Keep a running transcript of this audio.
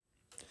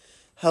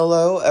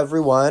Hello,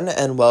 everyone,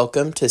 and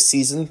welcome to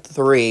Season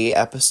 3,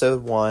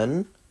 Episode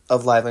 1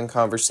 of Live in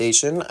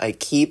Conversation. I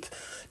keep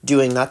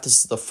doing that.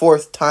 This is the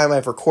fourth time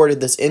I've recorded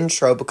this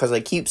intro because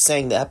I keep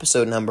saying the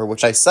episode number,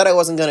 which I said I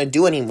wasn't going to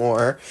do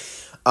anymore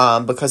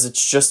because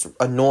it's just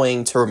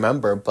annoying to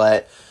remember.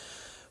 But,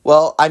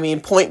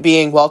 point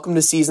being, welcome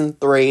to Season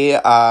 3.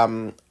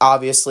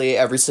 Obviously,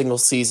 every single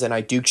season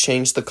I do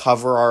change the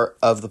cover art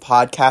of the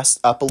podcast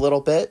up a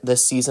little bit.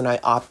 This season I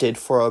opted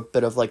for a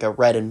bit of like a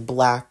red and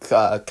black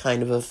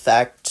kind of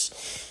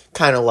effect.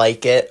 Kind of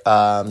like it.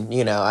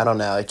 I don't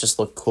know. It just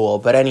looked cool.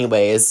 But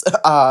anyways,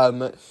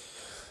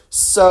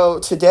 so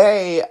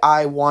today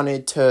I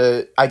wanted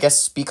to,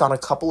 speak on a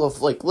couple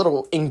of like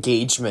little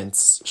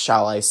engagements,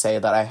 shall I say,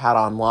 that I had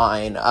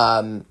online.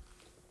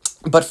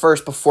 But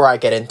first, before I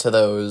get into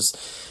those,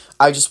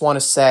 I just want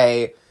to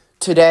say,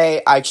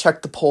 today I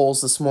checked the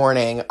polls this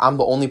morning. I'm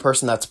the only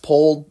person that's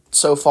polled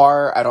so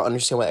far. I don't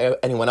understand what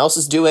anyone else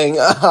is doing.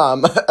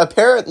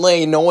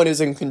 Apparently, no one is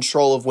in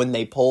control of when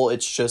they poll.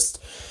 It's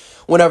just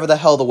whenever the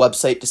hell the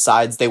website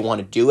decides they want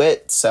to do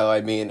it. So,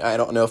 I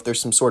don't know if there's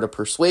some sort of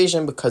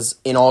persuasion, because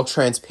in all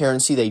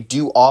transparency, they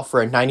do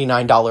offer a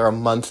 $99 a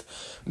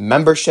month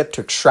membership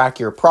to track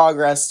your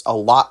progress a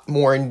lot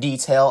more in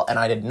detail, and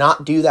I did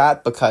not do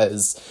that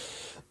because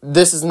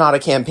this is not a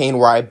campaign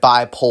where I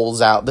buy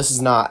polls out. This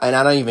is not, and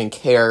I don't even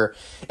care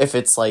if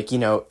it's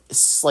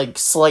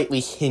slightly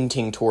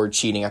hinting toward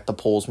cheating at the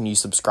polls when you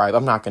subscribe.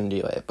 I'm not going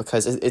to do it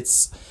because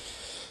it's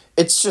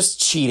just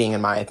cheating,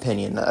 in my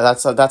opinion.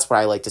 That's what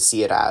I like to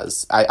see it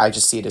as. I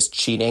just see it as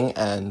cheating,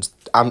 and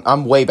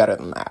I'm way better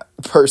than that,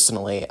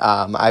 personally.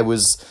 I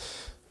was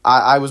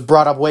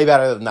brought up way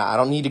better than that. I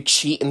don't need to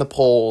cheat in the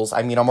polls.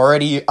 I'm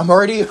already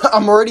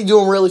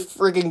doing really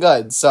freaking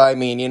good. So,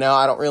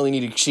 I don't really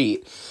need to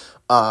cheat.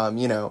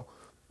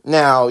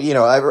 Now,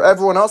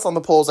 everyone else on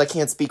the polls, I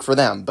can't speak for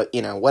them, but,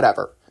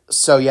 whatever.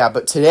 So, yeah,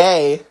 but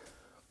today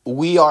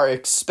we are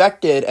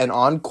expected and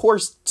on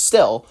course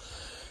still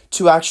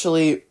to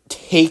actually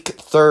take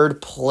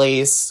third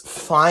place.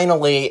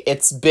 Finally,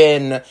 it's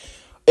been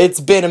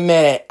a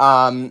minute.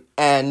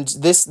 And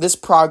this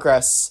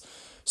progress,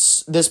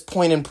 this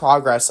point in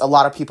progress, a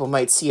lot of people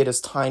might see it as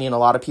tiny and a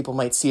lot of people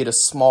might see it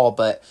as small,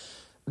 but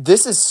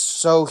this is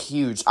so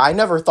huge. I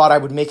never thought I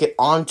would make it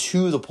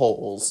onto the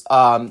polls.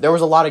 There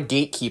was a lot of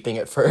gatekeeping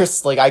at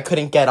first. Like, I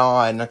couldn't get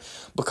on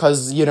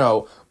because,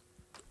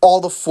 all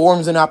the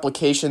forms and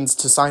applications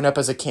to sign up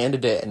as a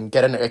candidate and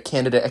get a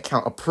candidate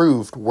account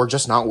approved were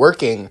just not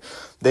working.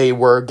 They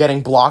were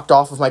getting blocked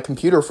off of my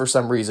computer for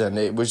some reason.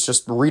 It was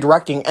just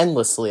redirecting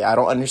endlessly. I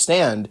don't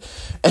understand.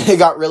 And it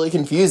got really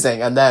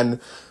confusing. And then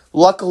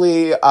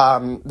luckily,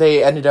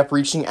 they ended up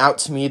reaching out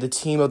to me. The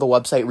team of the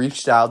website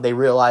reached out. They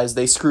realized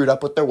they screwed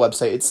up with their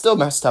website. It's still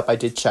messed up. I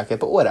did check it,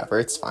 but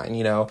whatever. It's fine.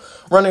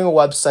 Running a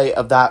website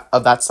of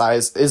that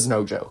size is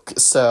no joke.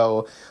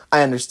 So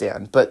I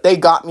understand. But they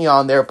got me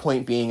on their,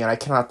 point being, and I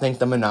cannot thank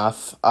them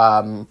enough.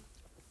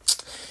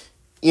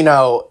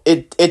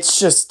 It's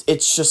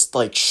just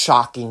like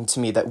shocking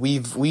to me that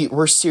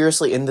we're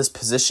seriously in this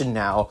position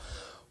now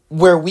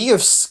where we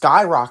have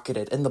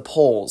skyrocketed in the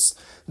polls.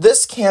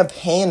 This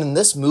campaign and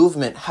this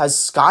movement has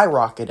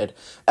skyrocketed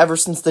ever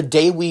since the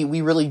day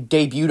we really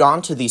debuted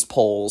onto these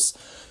polls.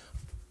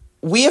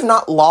 We have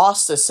not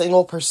lost a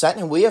single percent,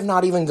 and we have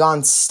not even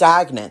gone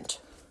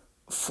stagnant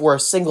for a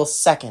single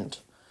second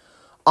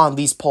on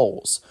these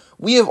polls.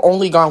 We have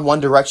only gone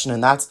one direction,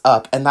 and that's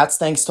up, and that's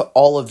thanks to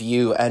all of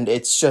you, and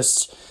it's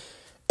just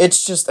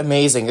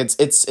amazing.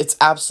 It's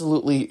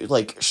absolutely,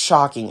 like,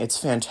 shocking. It's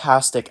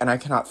fantastic, and I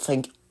cannot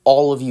thank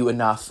all of you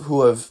enough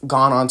who have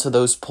gone onto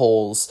those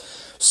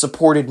polls,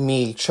 supported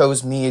me,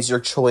 chose me as your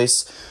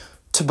choice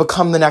to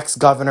become the next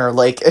governor.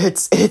 Like,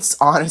 it's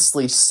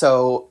honestly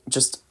so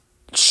just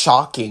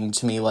shocking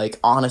to me. Like,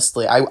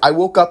 honestly, I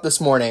woke up this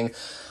morning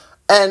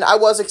and I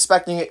was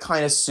expecting it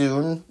kind of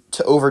soon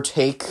to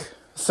take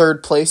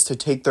third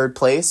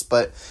place,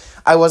 but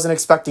I wasn't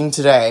expecting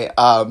today.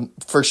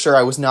 For sure,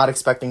 I was not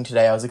expecting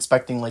today. I was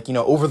expecting,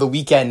 over the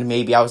weekend,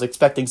 maybe. I was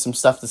expecting some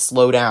stuff to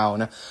slow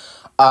down,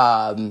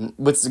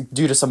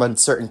 due to some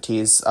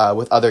uncertainties,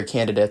 with other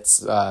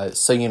candidates.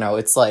 So,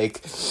 it's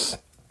like,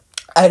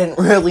 I didn't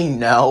really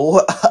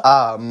know,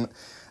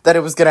 that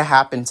it was going to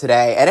happen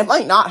today. And it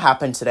might not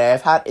happen today.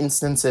 I've had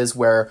instances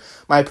where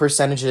my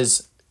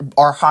percentages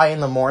are high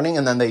in the morning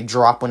and then they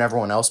drop when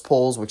everyone else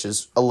polls, which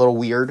is a little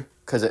weird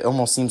because it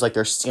almost seems like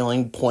they're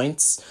stealing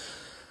points.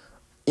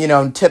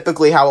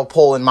 Typically how a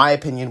poll, in my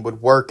opinion,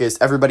 would work is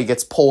everybody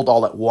gets polled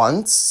all at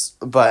once.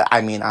 But,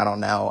 I don't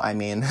know. I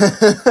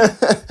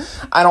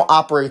don't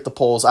operate the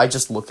polls. I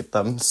just look at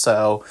them.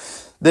 So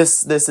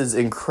this is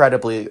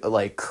incredibly,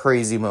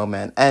 crazy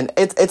moment. And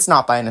it's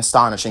not by an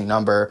astonishing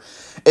number.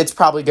 It's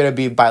probably going to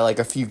be by,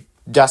 a few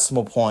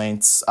decimal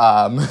points.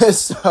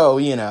 So,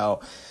 yeah.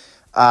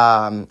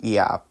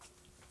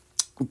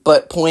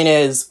 But point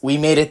is, we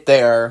made it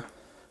there.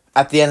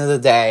 At the end of the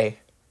day,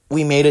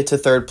 we made it to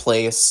third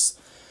place.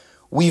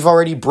 We've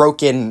already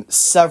broken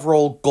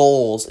several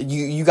goals.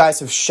 You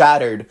guys have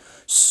shattered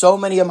so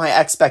many of my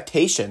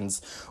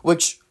expectations,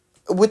 which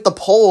with the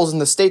polls in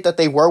the state that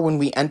they were when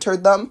we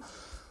entered them,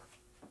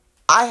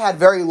 I had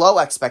very low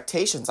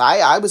expectations.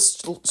 I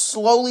was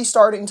slowly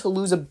starting to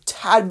lose a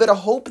tad bit of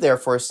hope there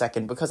for a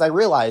second, because I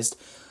realized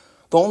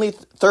the only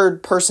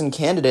third-person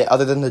candidate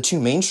other than the two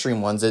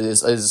mainstream ones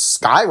is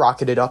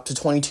skyrocketed up to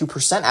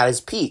 22% at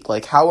his peak.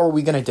 Like, how are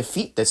we going to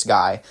defeat this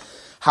guy?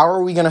 How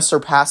are we going to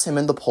surpass him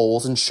in the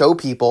polls and show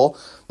people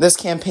this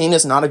campaign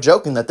is not a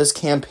joke, and that this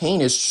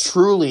campaign is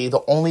truly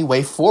the only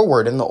way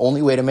forward and the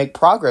only way to make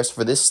progress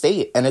for this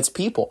state and its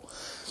people?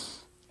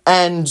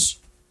 And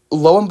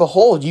lo and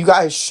behold, you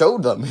guys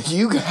showed them.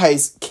 You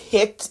guys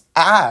kicked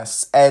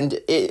ass, and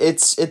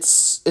it's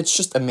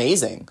just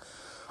amazing,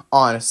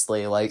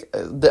 honestly. Like,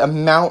 the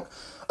amount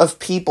of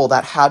people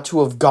that had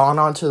to have gone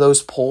onto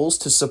those polls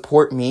to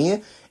support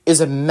me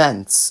is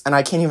immense, and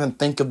I can't even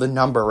think of the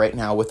number right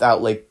now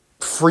without, like,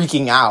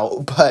 freaking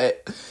out.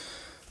 But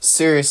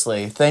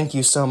seriously, thank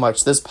you so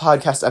much. This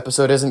podcast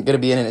episode isn't going to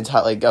be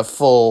a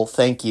full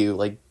thank you,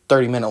 like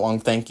 30-minute long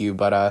thank you,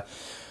 but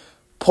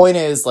point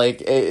is,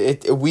 like,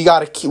 we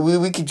gotta keep,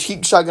 we could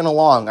keep chugging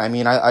along. I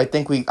mean, I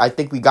think we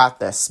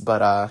got this,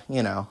 but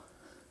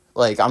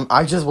like,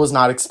 I just was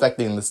not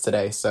expecting this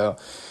today, so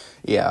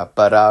yeah.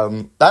 But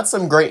that's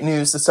some great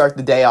news to start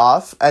the day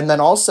off. And then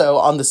also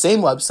on the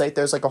same website,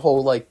 there's like a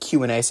whole like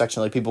Q&A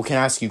section, like people can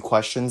ask you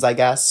questions, I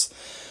guess.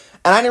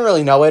 And I didn't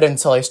really know it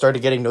until I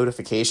started getting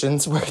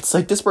notifications where it's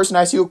like, this person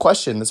asked you a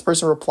question, this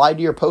person replied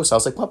to your post. I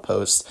was like, what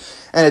post?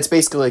 And it's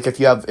basically like,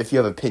 if you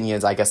have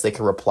opinions, I guess they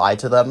can reply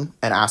to them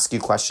and ask you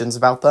questions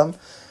about them,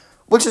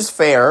 which is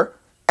fair.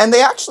 And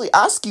they actually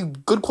ask you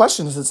good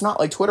questions. It's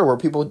not like Twitter where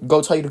people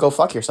go tell you to go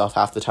fuck yourself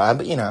half the time,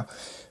 but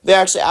they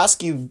actually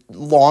ask you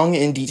long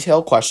and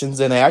detailed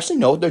questions, and they actually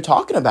know what they're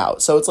talking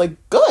about. So it's like,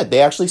 good.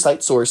 They actually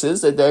cite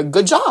sources. They're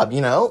good job.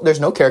 There's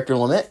no character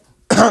limit.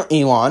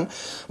 Elon,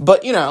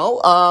 but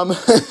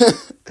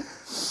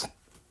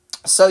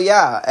so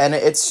yeah, and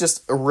it's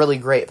just a really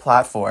great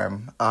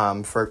platform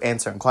for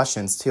answering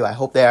questions too. I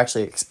hope they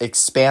actually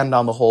expand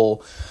on the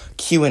whole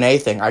Q&A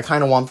thing. I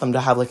kind of want them to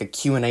have like a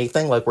Q&A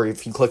thing, like where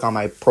if you click on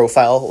my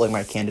profile, like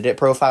my candidate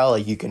profile,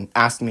 like you can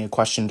ask me a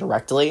question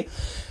directly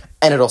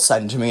and it'll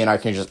send to me and I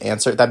can just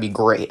answer it. That'd be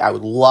great. I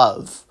would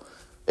love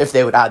if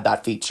they would add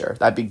that feature.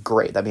 That'd be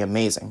great. That'd be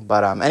amazing.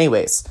 But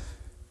anyways,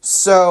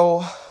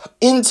 so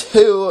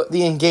into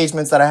the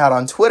engagements that I had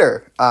on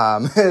Twitter,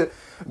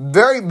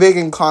 very big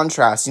in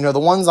contrast. The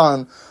ones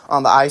on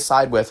the I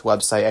Side With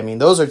website, I mean,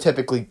 those are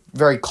typically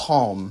very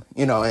calm,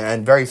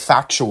 and very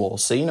factual.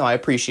 So, I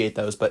appreciate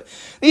those, but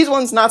these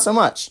ones, not so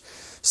much.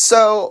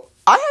 So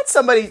I had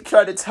somebody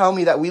try to tell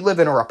me that we live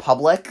in a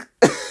republic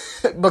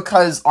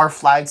because our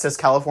flag says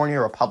California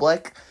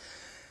Republic.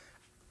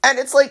 And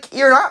it's like,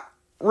 you're not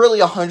really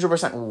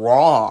 100%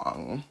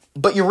 wrong.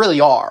 But you really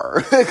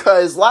are,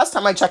 because last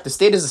time I checked, the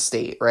state is a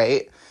state,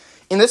 right?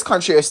 In this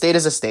country, a state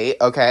is a state,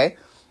 okay?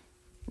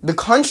 The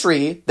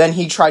country, then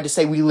he tried to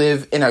say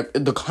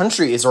the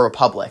country is a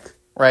republic,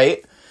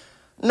 right?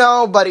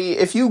 No, buddy,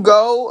 if you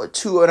go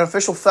to an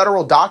official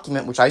federal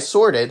document, which I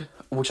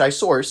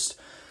sourced,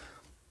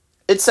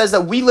 it says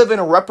that we live in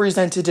a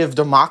representative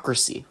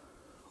democracy,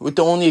 with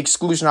the only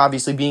exclusion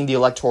obviously being the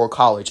Electoral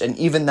College, and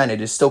even then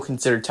it is still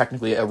considered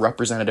technically a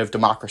representative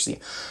democracy.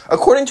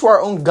 According to our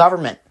own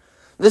government,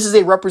 this is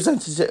a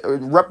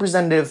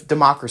representative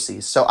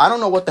democracy. So I don't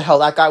know what the hell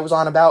that guy was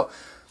on about.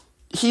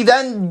 He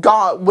then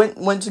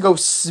went to go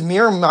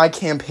smear my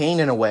campaign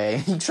in a way.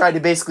 He tried to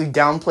basically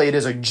downplay it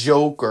as a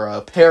joke or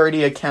a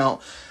parody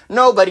account.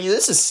 No, buddy,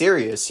 this is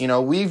serious.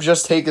 We've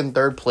just taken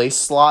third place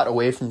slot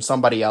away from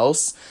somebody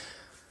else.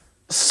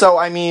 So,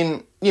 I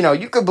mean,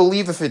 you could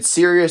believe if it's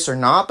serious or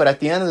not, but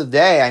at the end of the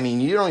day, I mean,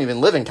 you don't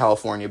even live in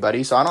California,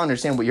 buddy, so I don't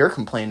understand what you're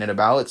complaining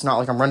about. It's not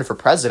like I'm running for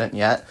president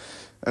yet.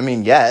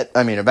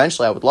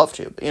 Eventually I would love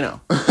to, but,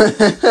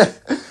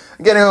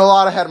 I'm getting a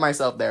lot ahead of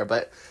myself there,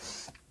 but,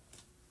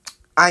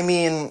 I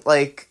mean,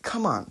 like,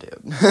 come on,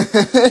 dude.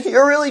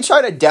 You're really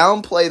trying to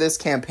downplay this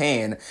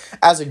campaign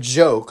as a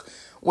joke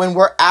when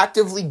we're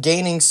actively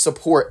gaining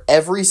support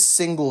every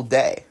single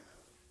day.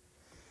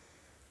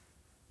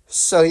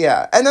 So,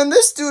 yeah. And then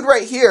this dude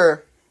right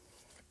here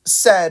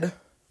said,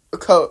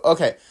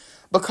 okay,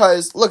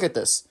 because look at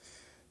this.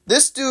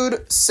 This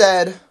dude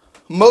said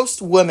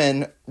most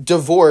women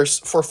divorce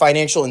for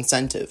financial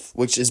incentive,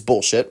 which is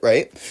bullshit,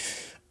 right?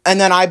 And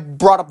then I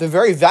brought up the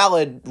very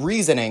valid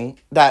reasoning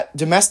that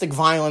domestic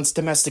violence,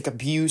 domestic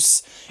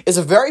abuse is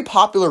a very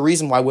popular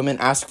reason why women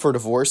ask for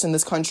divorce in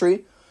this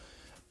country.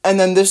 And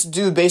then this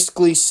dude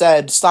basically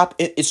said, stop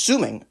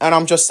assuming. And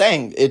I'm just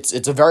saying, it's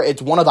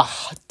one of the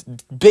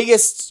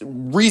biggest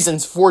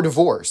reasons for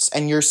divorce.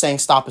 And you're saying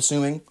stop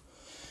assuming.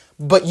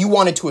 But you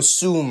wanted to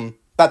assume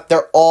that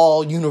they're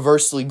all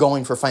universally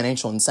going for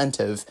financial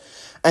incentive.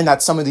 And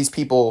that some of these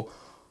people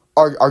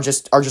are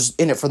just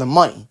in it for the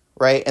money,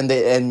 right? And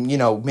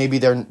maybe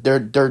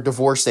they're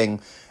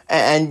divorcing.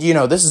 And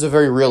this is a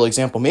very real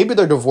example. Maybe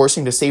they're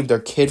divorcing to save their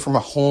kid from a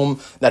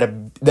home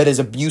that is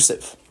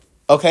abusive.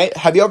 Okay?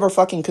 Have you ever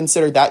fucking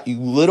considered that, you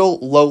little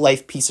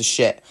low-life piece of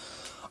shit?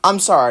 I'm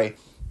sorry.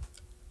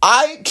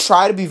 I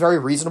try to be very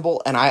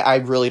reasonable, and I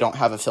really don't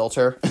have a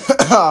filter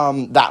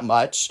that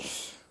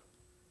much.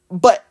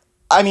 But,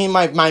 I mean,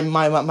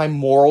 my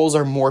morals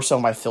are more so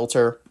my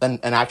filter than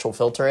an actual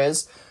filter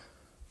is.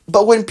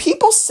 But when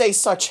people say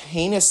such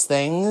heinous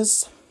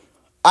things,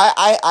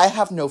 I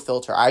have no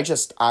filter. I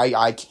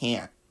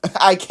can't.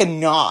 I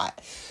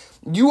cannot.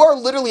 You are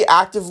literally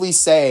actively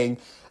saying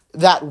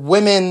that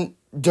women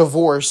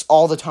divorce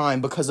all the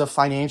time because of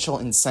financial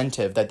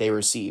incentive that they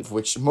receive,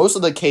 which most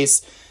of the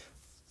case,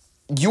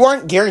 you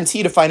aren't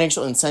guaranteed a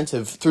financial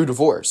incentive through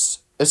divorce,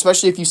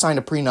 especially if you sign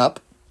a prenup.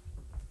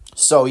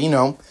 So,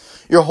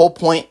 your whole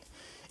point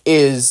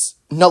is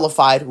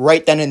nullified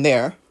right then and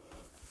there.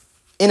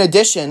 In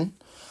addition,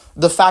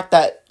 the fact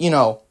that,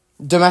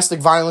 domestic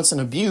violence and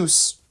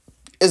abuse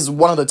is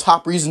one of the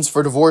top reasons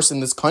for divorce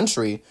in this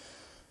country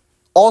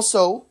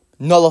also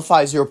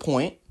nullifies your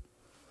point.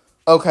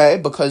 Okay,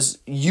 because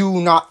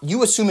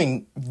you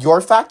assuming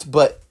your fact,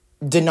 but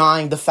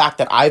denying the fact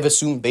that I've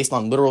assumed based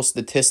on literal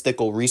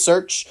statistical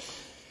research,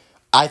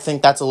 I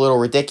think that's a little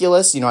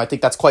ridiculous. I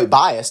think that's quite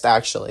biased,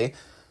 actually.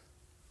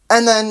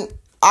 And then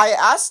I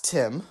asked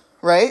him,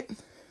 right?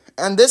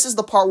 And this is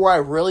the part where I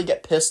really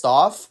get pissed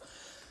off.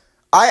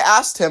 I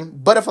asked him,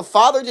 but if a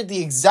father did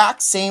the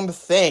exact same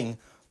thing,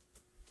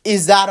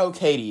 is that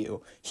okay to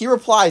you? He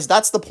replies,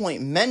 that's the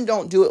point. Men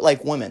don't do it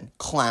like women.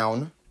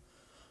 Clown.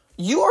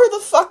 You are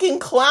the fucking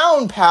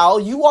clown, pal.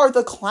 You are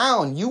the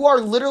clown. You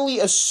are literally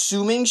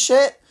assuming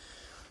shit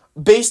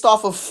based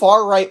off of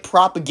far-right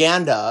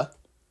propaganda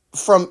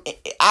from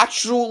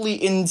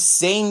actually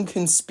insane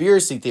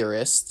conspiracy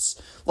theorists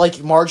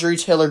like Marjorie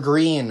Taylor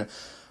Greene.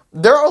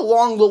 They're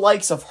along the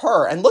likes of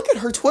her. And look at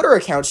her Twitter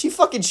account. She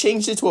fucking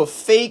changed it to a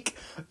fake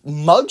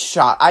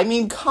mugshot. I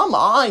mean, come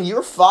on.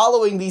 You're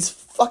following these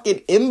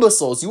fucking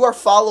imbeciles. You are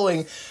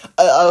following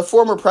a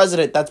former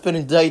president that's been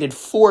indicted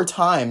 4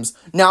 times,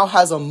 now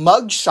has a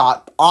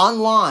mugshot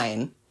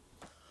online.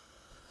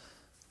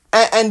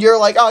 And you're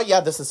like, oh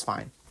yeah, this is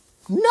fine.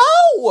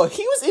 No!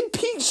 He was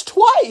impeached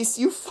twice.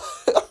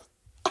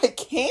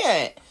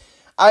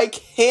 I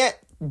can't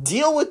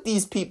deal with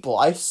these people.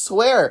 I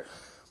swear.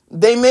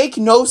 They make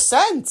no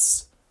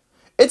sense.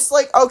 It's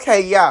like,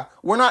 okay, yeah,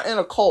 we're not in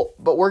a cult,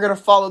 but we're going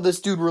to follow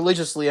this dude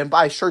religiously and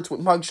buy shirts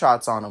with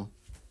mugshots on them.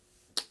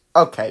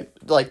 Okay,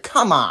 like,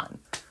 come on.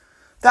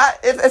 That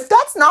if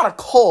that's not a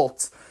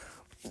cult,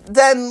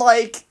 then,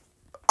 like,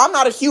 I'm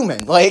not a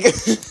human. Like,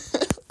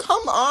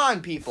 come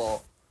on,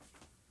 people.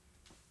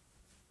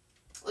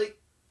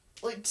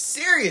 Like,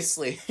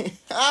 seriously.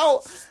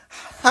 How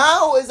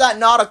is that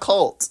not a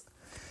cult?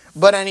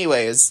 But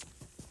anyways.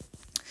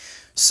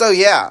 So,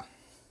 yeah.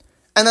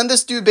 And then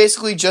this dude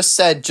basically just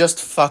said, just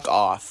fuck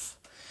off.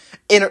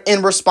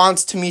 In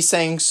response to me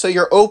saying, so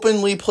you're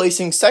openly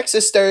placing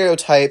sexist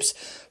stereotypes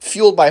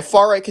fueled by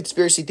far-right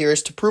conspiracy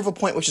theorists to prove a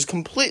point which is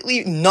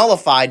completely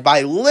nullified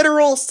by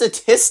literal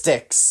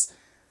statistics.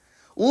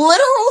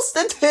 Literal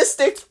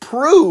statistics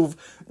prove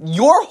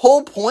your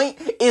whole point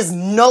is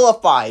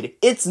nullified.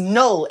 It's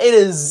null. It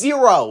is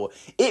zero.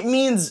 It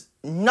means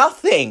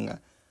nothing.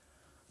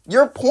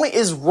 Your point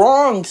is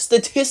wrong.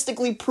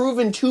 Statistically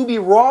proven to be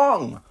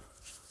wrong.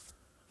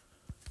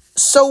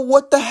 So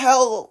what the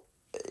hell?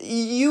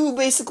 You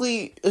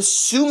basically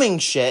assuming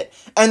shit,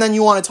 and then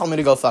you want to tell me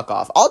to go fuck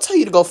off. I'll tell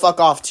you to go fuck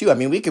off too. I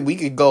mean, we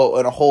could go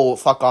in a whole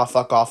fuck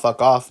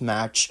off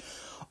match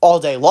all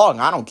day long.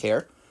 I don't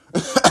care.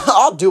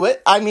 I'll do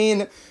it. I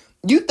mean,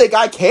 you think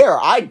I care?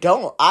 I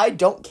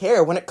don't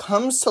care. When it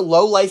comes to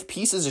low life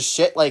pieces of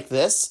shit like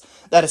this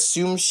that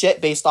assume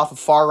shit based off of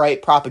far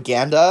right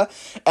propaganda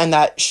and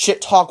that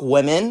shit talk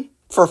women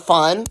for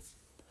fun.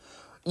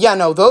 Yeah,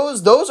 no,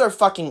 those are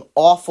fucking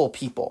awful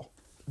people.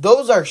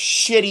 Those are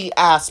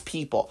shitty-ass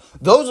people.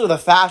 Those are the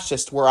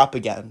fascists we're up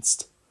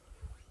against.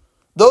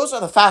 Those are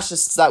the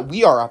fascists that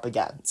we are up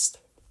against.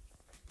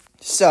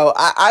 So,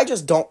 I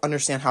just don't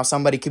understand how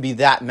somebody could be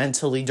that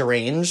mentally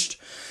deranged.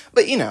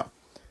 But, And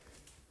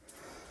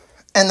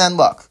then,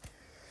 look.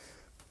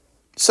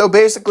 So,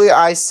 basically,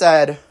 I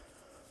said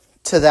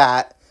to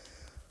that,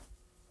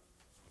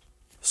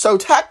 so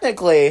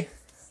technically,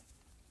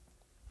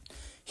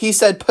 he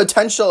said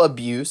potential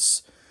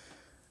abuse.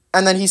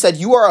 And then he said,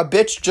 you are a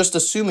bitch just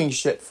assuming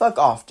shit. Fuck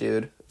off,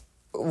 dude.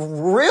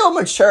 Real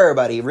mature,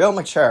 buddy. Real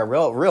mature.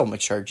 Real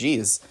mature.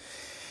 Jeez.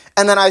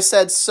 And then I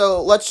said,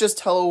 so let's just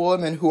tell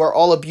women who are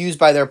all abused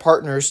by their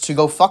partners to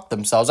go fuck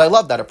themselves. I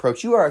love that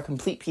approach. You are a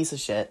complete piece of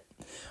shit.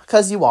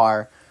 Because you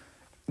are.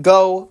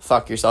 Go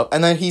fuck yourself.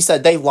 And then he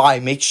said, they lie,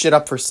 make shit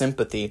up for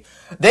sympathy.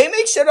 They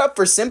make shit up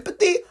for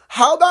sympathy?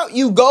 How about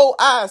you go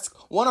ask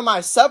one of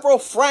my several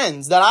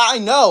friends that I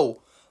know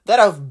that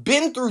have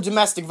been through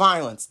domestic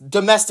violence,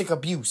 domestic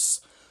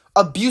abuse,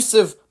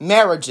 abusive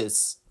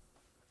marriages,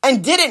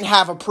 and didn't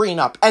have a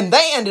prenup, and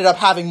they ended up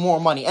having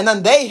more money, and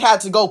then they had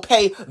to go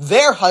pay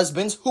their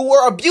husbands who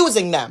were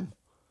abusing them.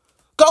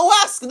 Go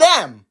ask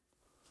them.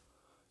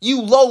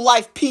 You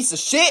low-life piece of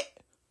shit.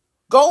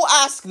 Go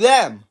ask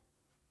them.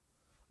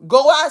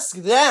 Go ask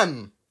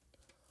them.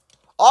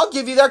 I'll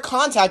give you their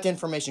contact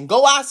information.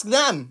 Go ask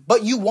them.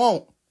 But you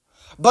won't.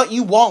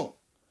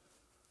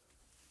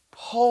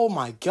 Oh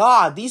my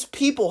God, these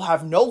people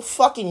have no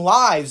fucking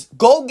lives.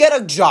 Go get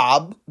a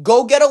job.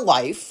 Go get a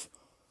life.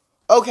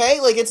 Okay?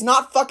 Like, it's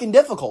not fucking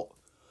difficult.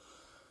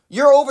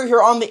 You're over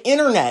here on the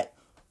internet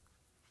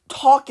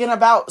talking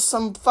about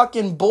some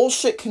fucking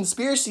bullshit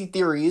conspiracy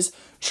theories,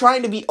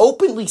 trying to be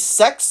openly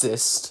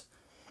sexist,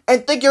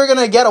 and think you're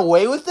gonna get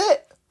away with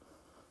it?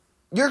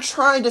 You're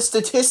trying to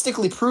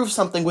statistically prove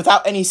something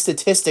without any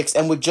statistics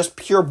and with just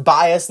pure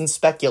bias and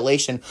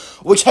speculation,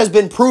 which has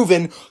been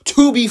proven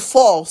to be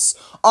false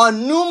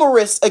on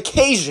numerous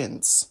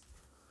occasions.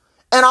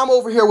 And I'm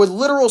over here with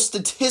literal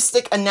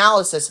statistic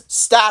analysis,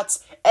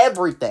 stats,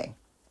 everything.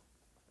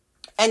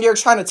 And you're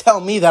trying to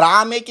tell me that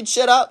I'm making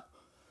shit up?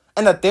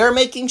 And that they're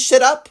making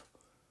shit up?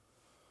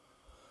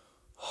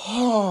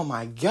 Oh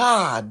my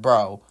God,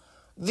 bro.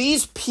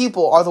 These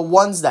people are the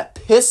ones that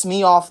piss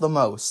me off the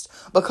most.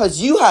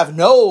 Because you have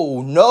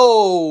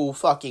no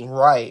fucking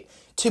right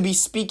to be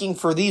speaking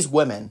for these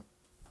women.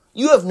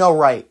 You have no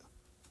right.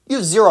 You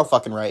have zero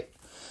fucking right.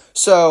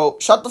 So,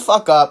 shut the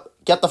fuck up.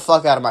 Get the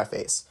fuck out of my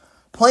face.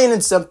 Plain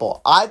and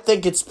simple. I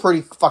think it's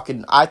pretty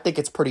good. I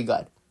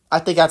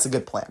think that's a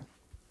good plan.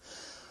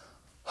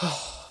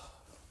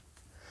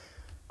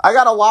 I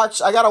gotta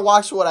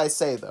watch what I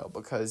say, though,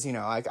 because, you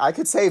know, I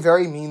could say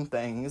very mean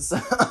things.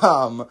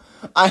 I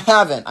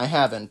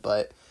haven't,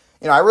 but,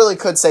 you know, I really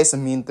could say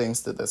some mean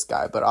things to this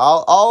guy, but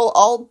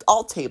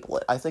I'll table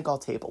it. I think I'll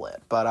table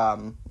it, but,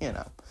 you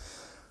know,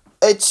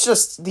 it's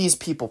just, these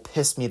people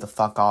piss me the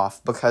fuck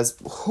off, because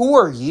who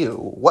are you?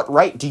 What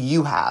right do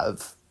you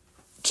have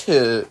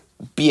to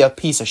be a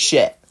piece of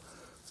shit?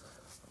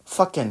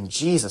 Fucking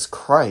Jesus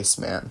Christ,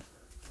 man.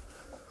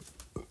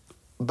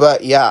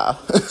 But, yeah.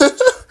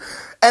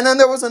 And then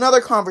there was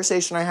another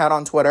conversation I had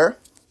on Twitter.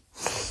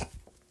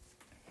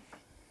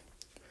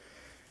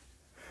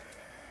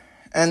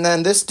 And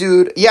then this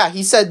dude,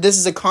 he said this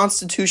is a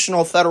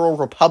constitutional federal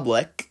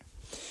republic.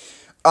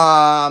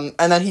 And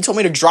then he told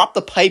me to drop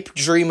the pipe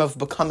dream of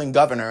becoming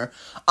governor.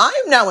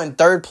 I am now in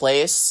third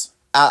place.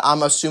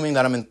 I'm assuming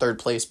that I'm in third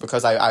place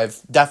because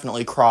I've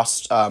definitely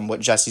crossed what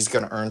Jesse's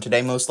going to earn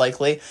today, most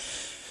likely.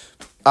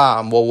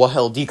 What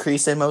he'll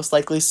decrease in most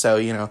likely. So,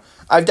 you know,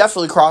 I've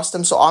definitely crossed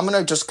him. So I'm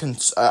gonna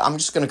I'm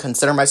just gonna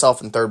consider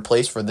myself in third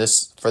place for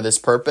this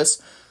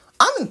purpose.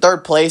 I'm in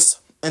third place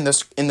in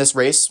this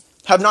race.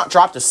 Have not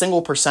dropped a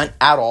single %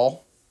 at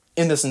all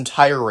in this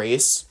entire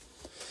race.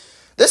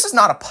 This is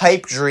not a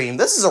pipe dream.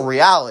 This is a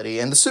reality.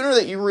 And the sooner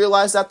that you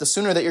realize that, the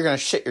sooner that you're gonna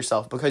shit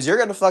yourself, because you're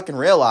gonna fucking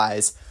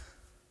realize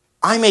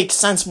I make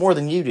sense more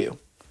than you do.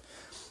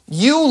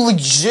 You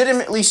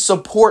legitimately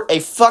support a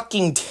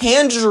fucking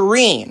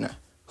tangerine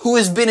who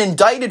has been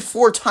indicted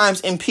 4 times,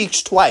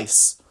 impeached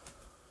twice.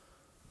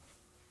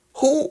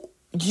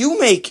 You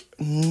make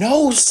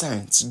no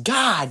sense.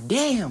 God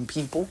damn,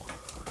 people.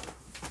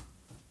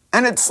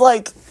 And it's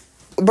like,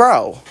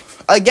 bro,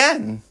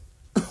 again,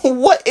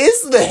 what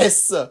is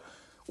this?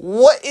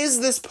 What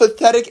is this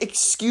pathetic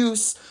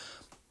excuse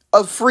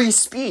of free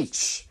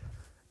speech?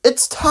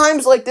 It's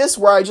times like this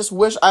where I just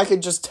wish I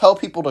could just tell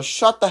people to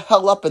shut the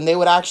hell up and they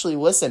would actually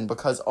listen,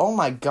 because, oh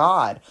my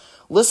God,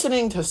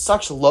 listening to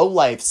such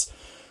lowlifes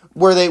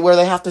where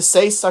they have to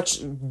say such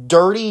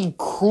dirty,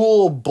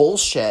 cruel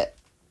bullshit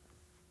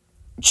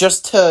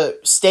just to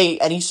stay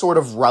any sort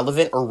of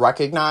relevant or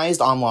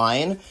recognized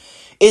online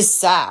is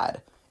sad.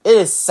 It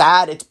is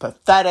sad, it's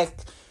pathetic,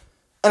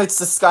 and it's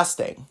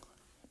disgusting.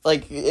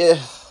 Like,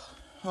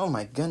 oh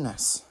my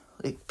goodness.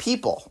 Like,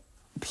 people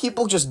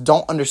just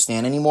don't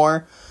understand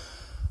anymore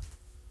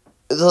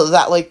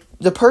that, like,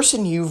 the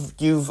person you've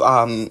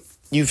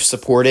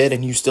supported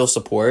and you still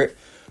support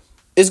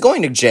is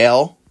going to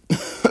jail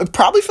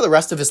probably for the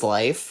rest of his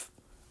life,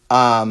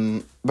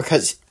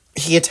 because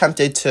he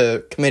attempted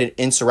to commit an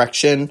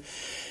insurrection.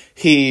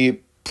 He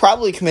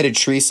probably committed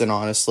treason,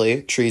 and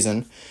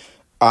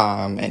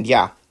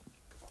yeah.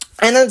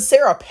 And then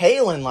Sarah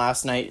Palin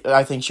last night,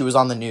 I think she was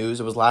on the news,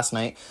 it was last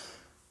night,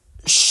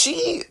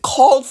 she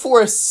called for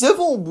a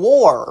civil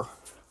war.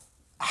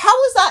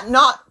 How is that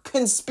not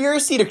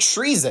conspiracy to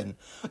treason?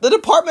 The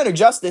Department of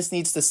Justice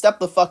needs to step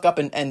the fuck up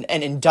and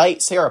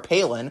indict Sarah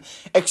Palin,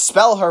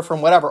 expel her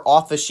from whatever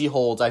office she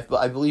holds.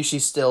 I believe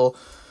she's still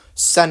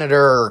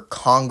senator or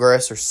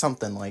Congress or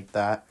something like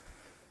that.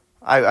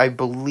 I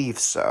believe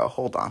so.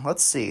 Hold on,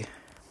 let's see.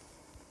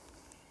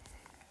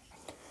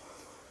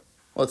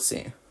 Oh,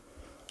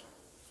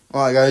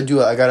 I gotta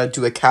do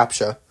a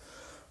CAPTCHA.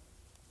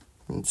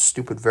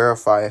 Stupid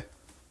verify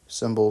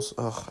symbols.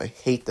 Ugh, I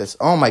hate this.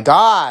 Oh my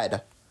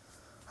God.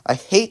 I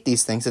hate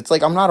these things. It's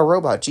like I'm not a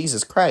robot.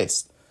 Jesus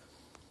Christ.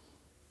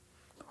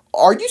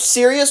 Are you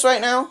serious right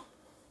now?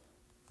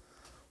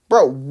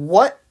 Bro,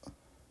 what?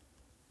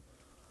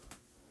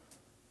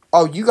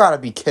 Oh, you gotta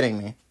be kidding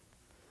me.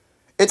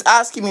 It's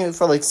asking me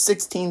for like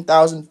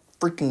 16,000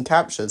 freaking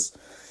CAPTCHAs.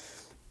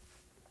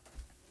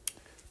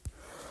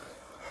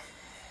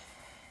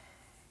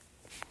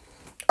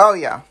 Oh,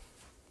 yeah.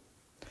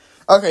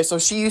 Okay, so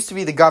she used to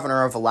be the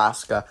governor of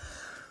Alaska.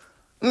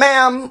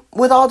 Ma'am,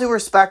 with all due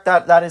respect,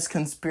 that is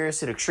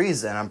conspiracy to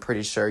treason, I'm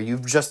pretty sure.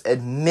 You've just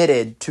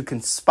admitted to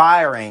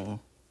conspiring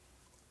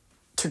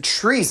to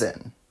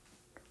treason.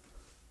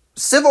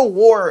 Civil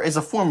war is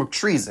a form of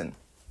treason.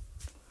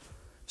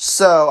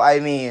 So, I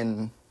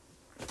mean,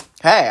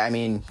 hey, I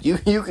mean, you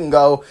can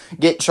go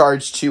get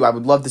charged too. I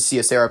would love to see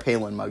a Sarah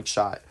Palin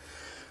mugshot.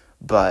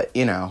 But,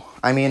 you know,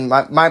 I mean,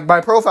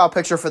 my profile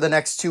picture for the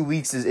next 2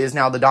 weeks is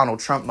now the Donald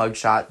Trump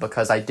mugshot,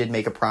 because I did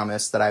make a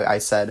promise that I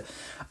said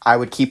I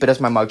would keep it as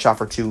my mugshot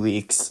for 2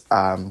 weeks.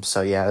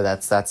 So yeah,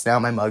 that's now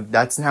my not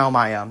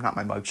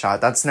my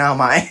mugshot. That's now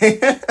my,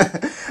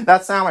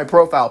 that's now my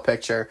profile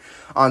picture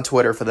on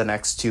Twitter for the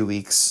next 2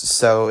 weeks.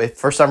 So if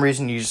for some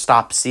reason you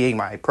stop seeing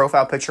my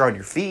profile picture on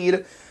your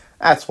feed,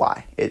 that's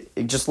why. It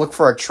just look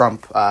for a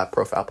Trump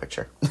profile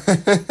picture.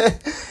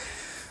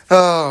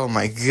 Oh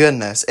my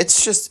goodness.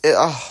 It's just,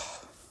 I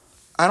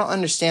don't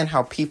understand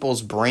how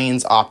people's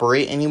brains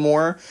operate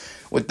anymore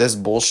with this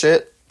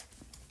bullshit.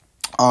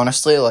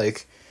 Honestly,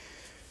 like,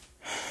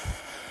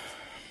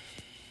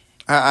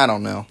 I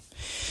don't know.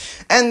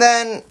 And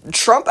then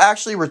Trump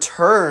actually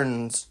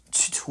returns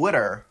to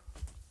Twitter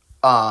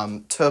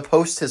to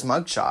post his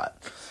mugshot.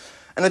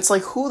 And it's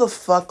like, who the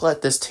fuck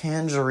let this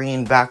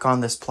tangerine back on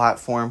this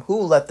platform?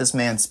 Who let this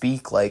man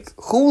speak? Like,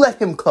 who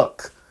let him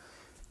cook?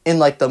 In,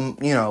 like, the,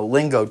 you know,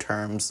 lingo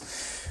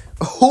terms.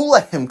 Who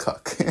let him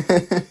cook?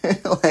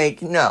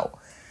 Like, no.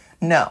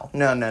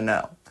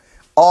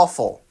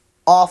 Awful.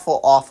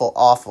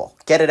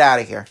 Get it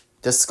out of here.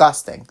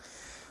 Disgusting.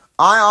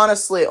 I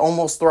honestly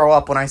almost throw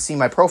up when I see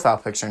my profile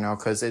picture now,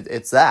 because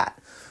it's that.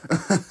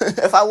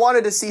 If I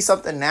wanted to see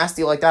something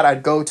nasty like that,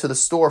 I'd go to the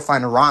store,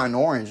 find a rotten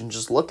orange, and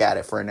just look at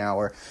it for an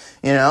hour.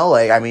 You know,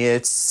 like, I mean,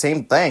 it's the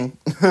same thing.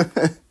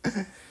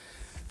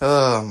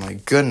 Oh my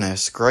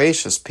goodness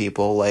gracious,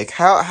 people. Like,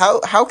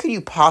 how can you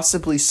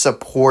possibly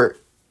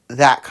support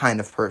that kind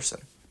of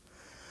person?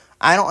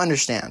 I don't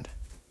understand.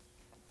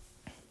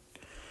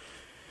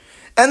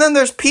 And then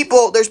there's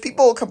people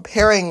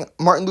comparing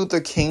Martin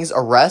Luther King's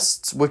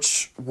arrests,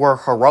 which were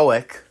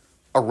heroic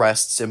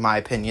arrests in my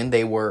opinion.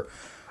 They were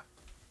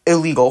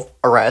illegal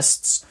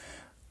arrests.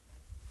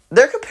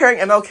 They're comparing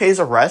MLK's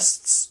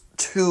arrests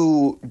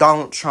to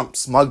Donald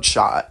Trump's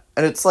mugshot.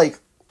 And it's like,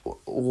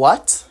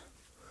 what?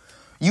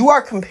 You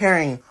are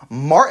comparing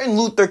Martin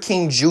Luther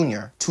King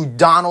Jr. to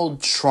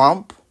Donald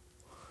Trump?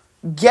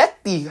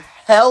 Get the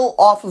hell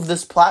off of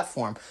this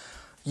platform.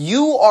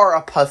 You are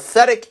a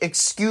pathetic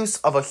excuse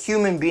of a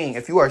human being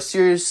if you are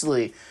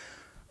seriously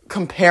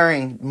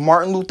comparing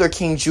Martin Luther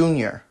King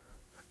Jr.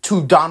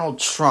 to Donald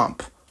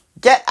Trump.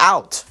 Get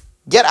out.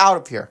 Get out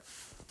of here.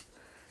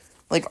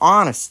 Like,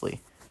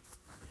 honestly.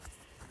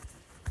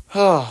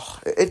 Oh,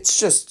 it's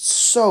just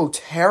so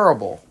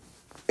terrible.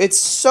 It's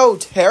so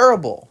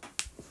terrible.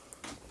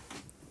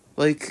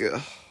 Like,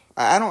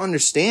 I don't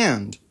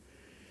understand.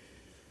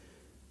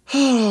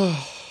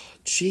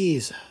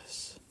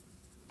 Jesus.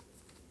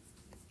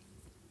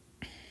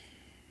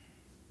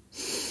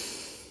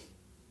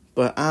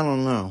 But I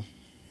don't know.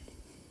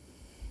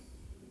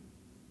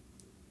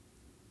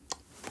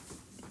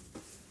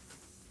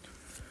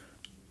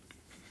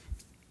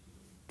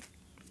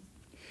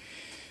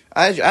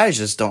 I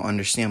just don't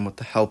understand what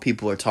the hell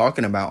people are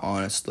talking about,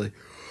 honestly.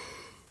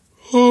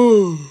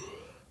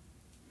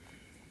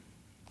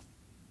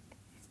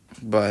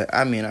 But,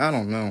 I mean, I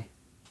don't know.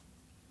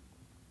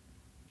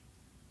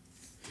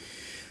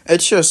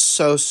 It's just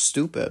so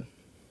stupid.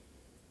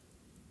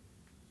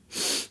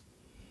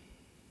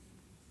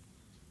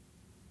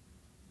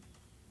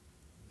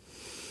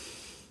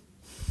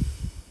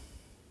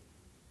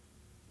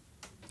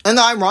 And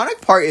the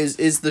ironic part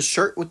is the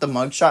shirt with the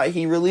mugshot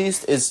he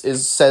released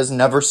says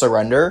never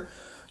surrender.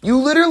 You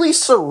literally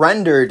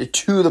surrendered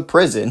to the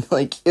prison.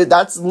 Like,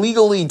 that's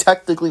legally,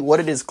 technically what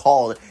it is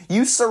called.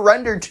 You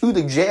surrendered to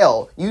the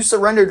jail. You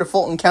surrendered to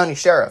Fulton County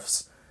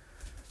Sheriffs.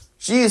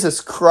 Jesus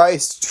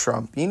Christ,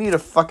 Trump. You need a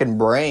fucking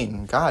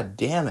brain. God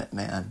damn it,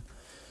 man.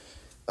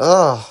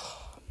 Ugh.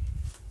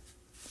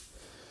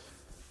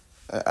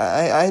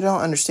 I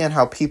don't understand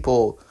how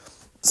people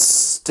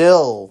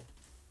still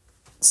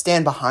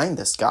stand behind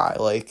this guy.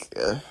 Like,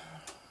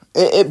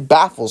 it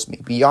baffles me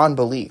beyond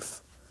belief.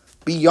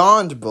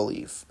 Beyond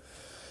belief.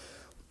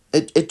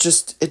 It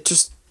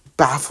just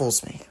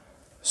baffles me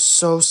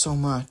so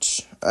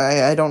much.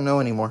 I don't know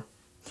anymore.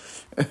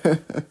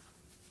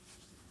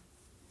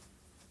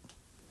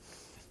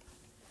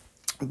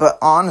 But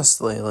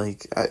honestly,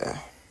 like,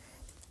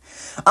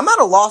 I'm at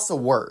a loss of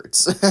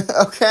words.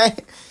 Okay?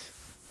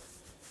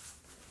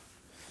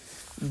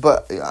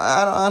 But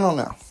I don't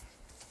know.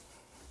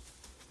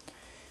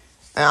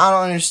 And I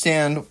don't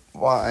understand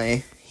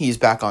why he's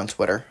back on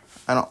Twitter.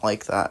 I don't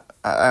like that.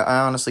 I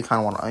honestly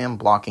kind of I am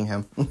blocking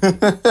him.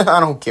 I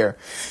don't care.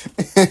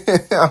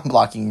 I'm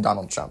blocking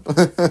Donald Trump.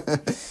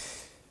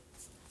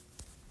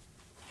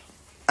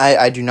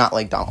 I do not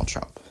like Donald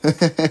Trump.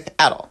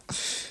 At all.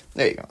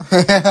 There you go.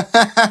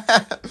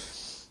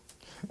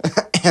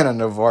 Anna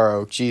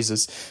Navarro,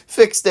 Jesus.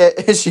 Fixed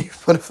it. She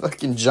put a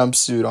fucking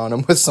jumpsuit on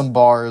him with some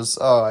bars.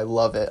 Oh, I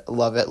love it.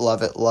 Love it,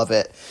 love it, love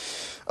it.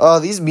 Oh,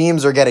 these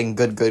memes are getting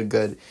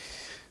good.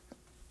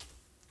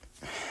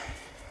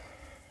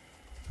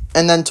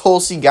 And then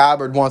Tulsi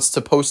Gabbard wants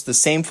to post the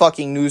same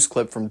fucking news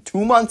clip from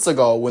 2 months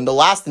ago when the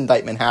last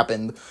indictment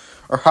happened,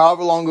 or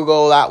however long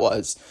ago that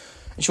was.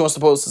 And she wants to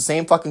post the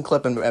same fucking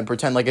clip and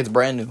pretend like it's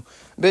brand new.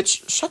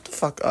 Bitch, shut the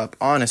fuck up,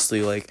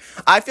 honestly. Like,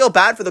 I feel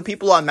bad for the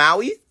people on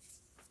Maui.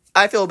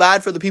 I feel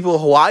bad for the people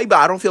of Hawaii, but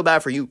I don't feel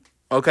bad for you,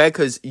 okay?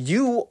 Because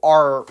you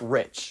are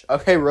rich,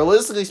 okay?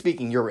 Realistically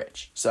speaking, you're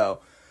rich.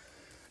 So,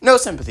 no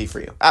sympathy for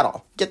you at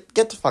all. Get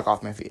the fuck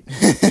off my feet.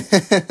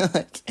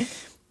 Like,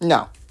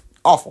 no.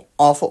 Awful.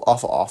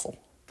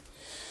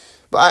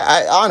 But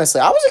I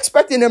honestly, I was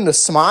expecting him to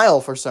smile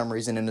for some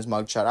reason in his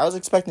mugshot. I was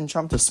expecting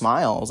Trump to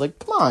smile. I was like,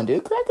 come on,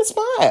 dude, crack a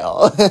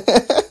smile.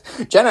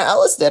 Jenna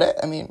Ellis did it.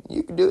 I mean,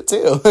 you can do it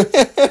too.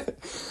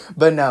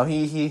 But no,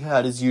 he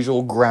had his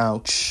usual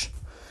grouch.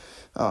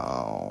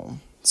 Oh,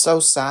 so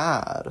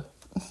sad.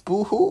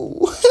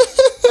 Boo-hoo.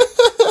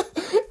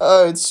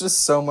 Oh, it's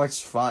just so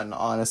much fun,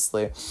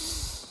 honestly.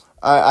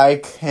 I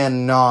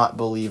cannot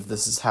believe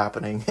this is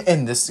happening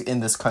in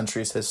this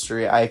country's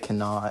history. I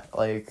cannot,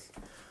 like,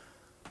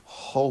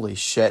 holy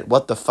shit,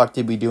 what the fuck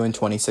did we do in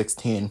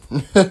 2016?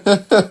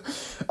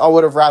 I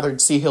would have rather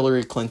see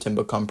Hillary Clinton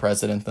become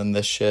president than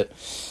this shit.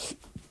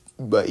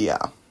 But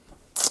yeah.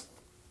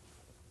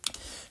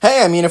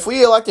 Hey, I mean, if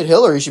we elected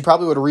Hillary, she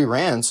probably would have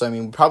re-ran, so, I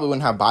mean, we probably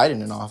wouldn't have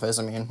Biden in office.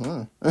 I mean,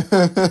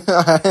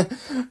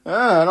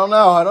 I don't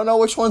know. I don't know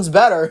which one's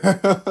better.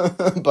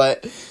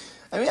 But,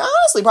 I mean,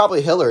 honestly,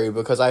 probably Hillary,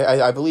 because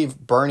I believe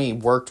Bernie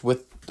worked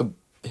with the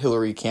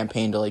Hillary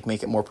campaign to, like,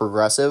 make it more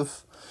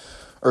progressive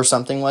or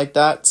something like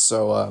that.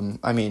 So,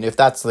 I mean, if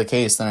that's the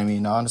case, then, I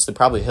mean, honestly,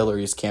 probably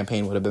Hillary's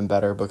campaign would have been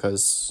better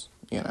because,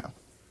 you know.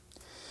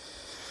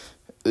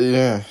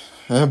 Yeah.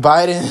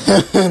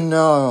 Biden,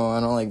 no, I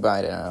don't like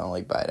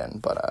Biden,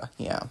 but,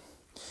 yeah.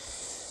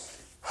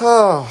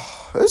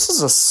 Oh, this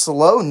is a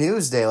slow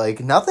news day, like,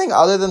 nothing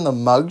other than the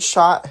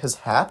mugshot has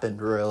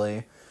happened,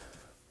 really.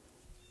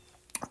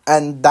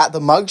 And that,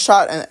 the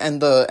mugshot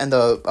and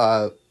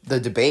the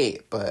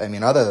debate, but, I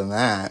mean, other than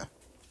that,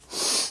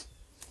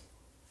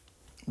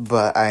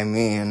 but, I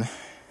mean,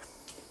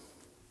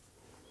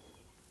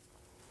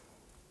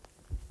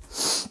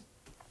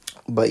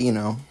 but, you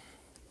know.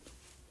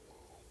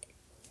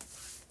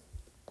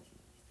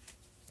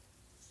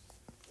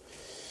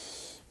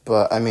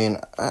 But, I mean,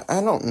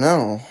 I don't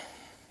know.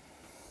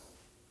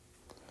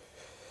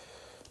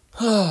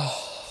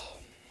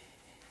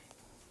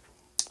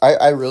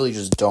 I really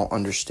just don't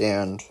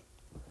understand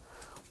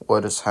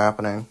what is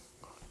happening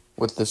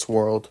with this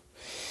world.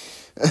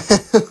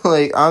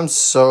 Like, I'm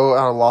so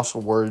at a loss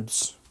of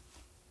words.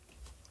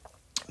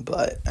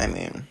 But, I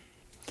mean.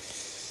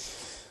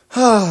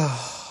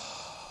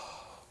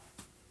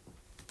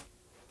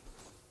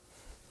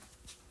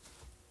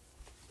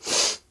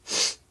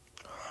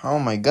 Oh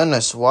my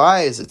goodness,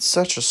 why is it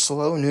such a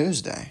slow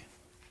news day?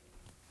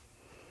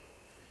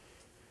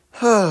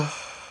 Why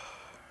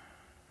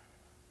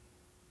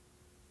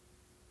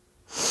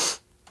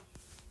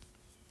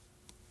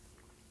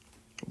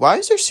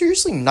is there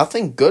seriously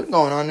nothing good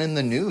going on in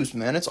the news,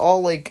 man? It's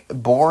all, like,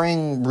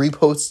 boring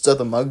reposts of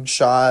the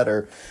mugshot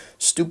or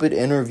stupid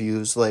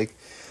interviews. Like,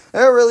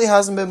 there really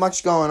hasn't been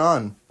much going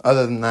on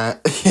other than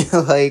that.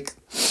 Like,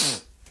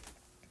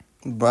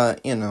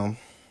 but, you know.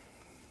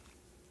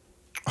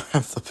 I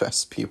have the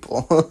best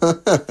people.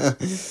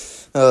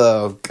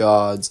 Oh,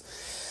 gods.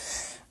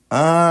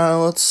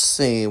 Let's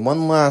see.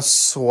 One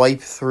last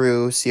swipe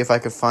through, see if I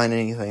could find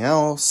anything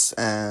else,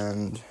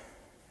 and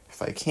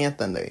if I can't,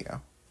 then there you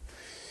go.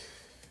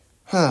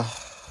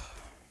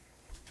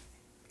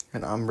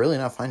 And I'm really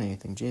not finding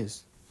anything,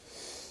 jeez.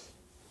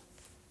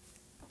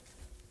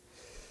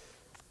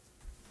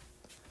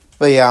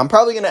 But yeah, I'm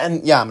probably gonna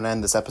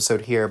end this episode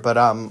here, but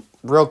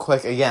real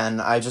quick, again,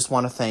 I just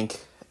want to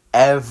thank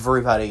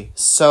everybody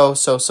so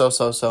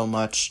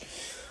much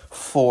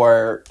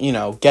for, you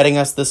know, getting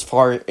us this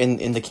far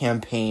in the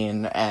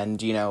campaign,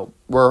 and, you know,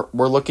 we're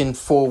looking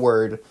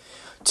forward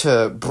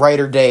to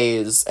brighter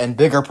days and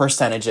bigger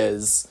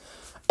percentages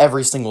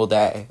every single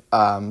day.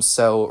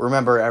 So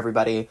remember,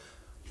 everybody,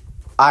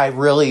 I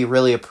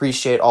really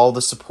appreciate all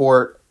the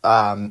support.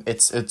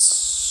 It's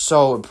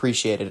so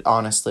appreciated,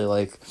 honestly.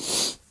 Like,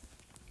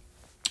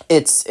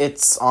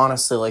 it's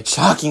honestly, like,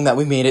 shocking that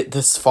we made it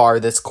this far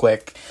this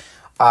quick.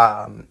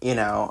 You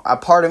know, a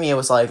part of me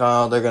was like,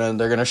 oh, they're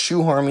gonna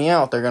shoehorn me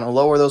out. They're gonna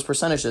lower those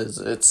percentages.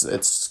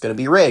 It's gonna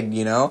be rigged,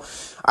 you know?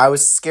 I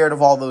was scared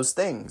of all those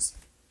things.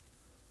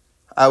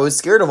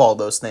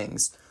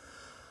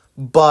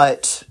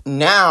 But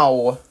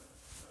now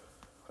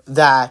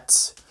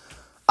that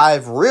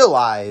I've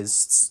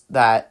realized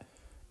that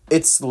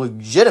it's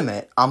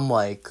legitimate, I'm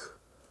like,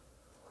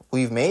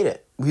 we've made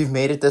it. We've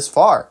made it this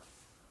far.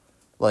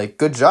 Like,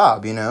 good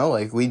job, you know?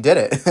 Like, we did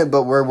it.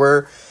 But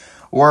we're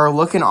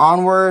looking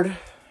onward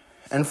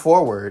and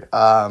forward,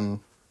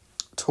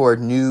 toward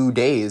new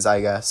days,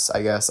 I guess,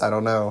 I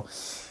don't know,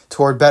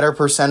 toward better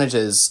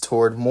percentages,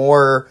 toward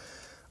more,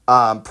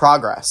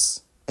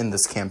 progress in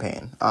this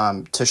campaign,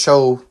 to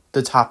show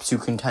the top two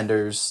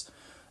contenders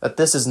that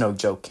this is no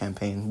joke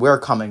campaign. We're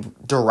coming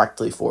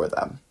directly for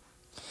them.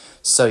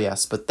 So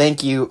yes, but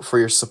thank you for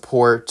your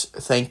support.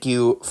 Thank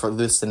you for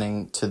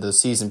listening to the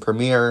season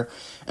premiere,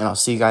 and I'll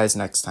see you guys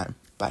next time.